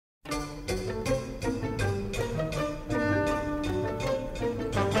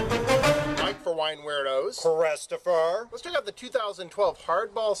Wine Weirdos. Christopher. Let's check out the 2012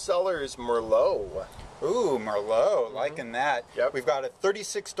 Hardball Cellars Merlot. Ooh, Merlot, liking that. Yep. We've got a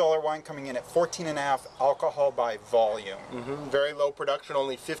 $36 wine coming in at 14.5 alcohol by volume. Very low production,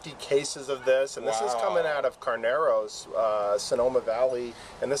 only 50 cases of this, and this is coming out of Carneros, Sonoma Valley,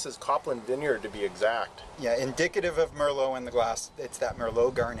 and this is Copland Vineyard to be exact. Yeah, indicative of Merlot in the glass. It's that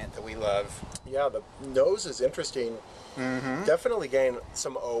Merlot garnet that we love. Yeah, the nose is interesting. Definitely getting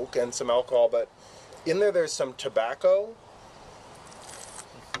some oak and some alcohol, but in there's some tobacco.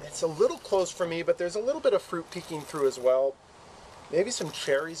 It's a little close for me, but there's a little bit of fruit peeking through as well. Maybe some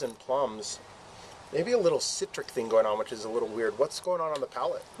cherries and plums. Maybe a little citric thing going on, which is a little weird. What's going on the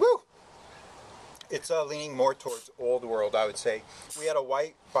palate? Woo! It's leaning more towards Old World, I would say. We had a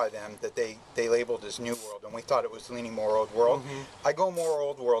white by them that they labeled as New World, and we thought it was leaning more Old World. I go more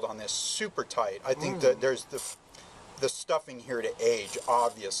Old World on this, super tight. I think that there's the stuffing here to age,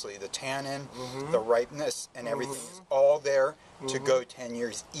 obviously. The tannin, the ripeness, and everything is all there to go 10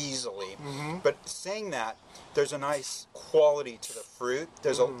 years easily. But saying that, there's a nice quality to the fruit.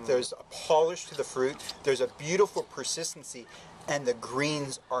 There's a polish to the fruit. There's a beautiful persistency, and the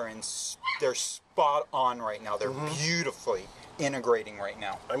greens are they're spot on right now. They're beautifully integrating right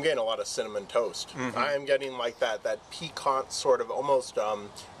now. I'm getting a lot of cinnamon toast. I am getting like that piquant sort of almost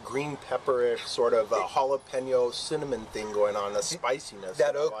green pepperish sort of jalapeno cinnamon thing going on, a spiciness.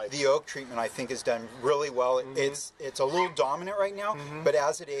 That oak, the oak treatment, I think, is done really well. It's a little dominant right now, but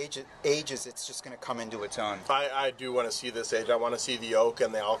as it ages, it's just going to come into its own. I do want to see this age. I want to see the oak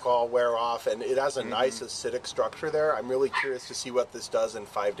and the alcohol wear off, and it has a nice acidic structure there. I'm really curious to see what this does in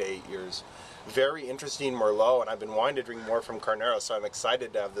 5 to 8 years. Very interesting Merlot, and I've been wanting to drink more from Carneros, so I'm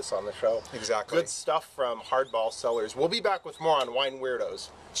excited to have this on the show. Exactly. Good stuff from Hardball Cellars. We'll be back with more on Wine Weirdos.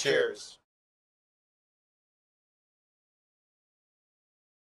 Cheers.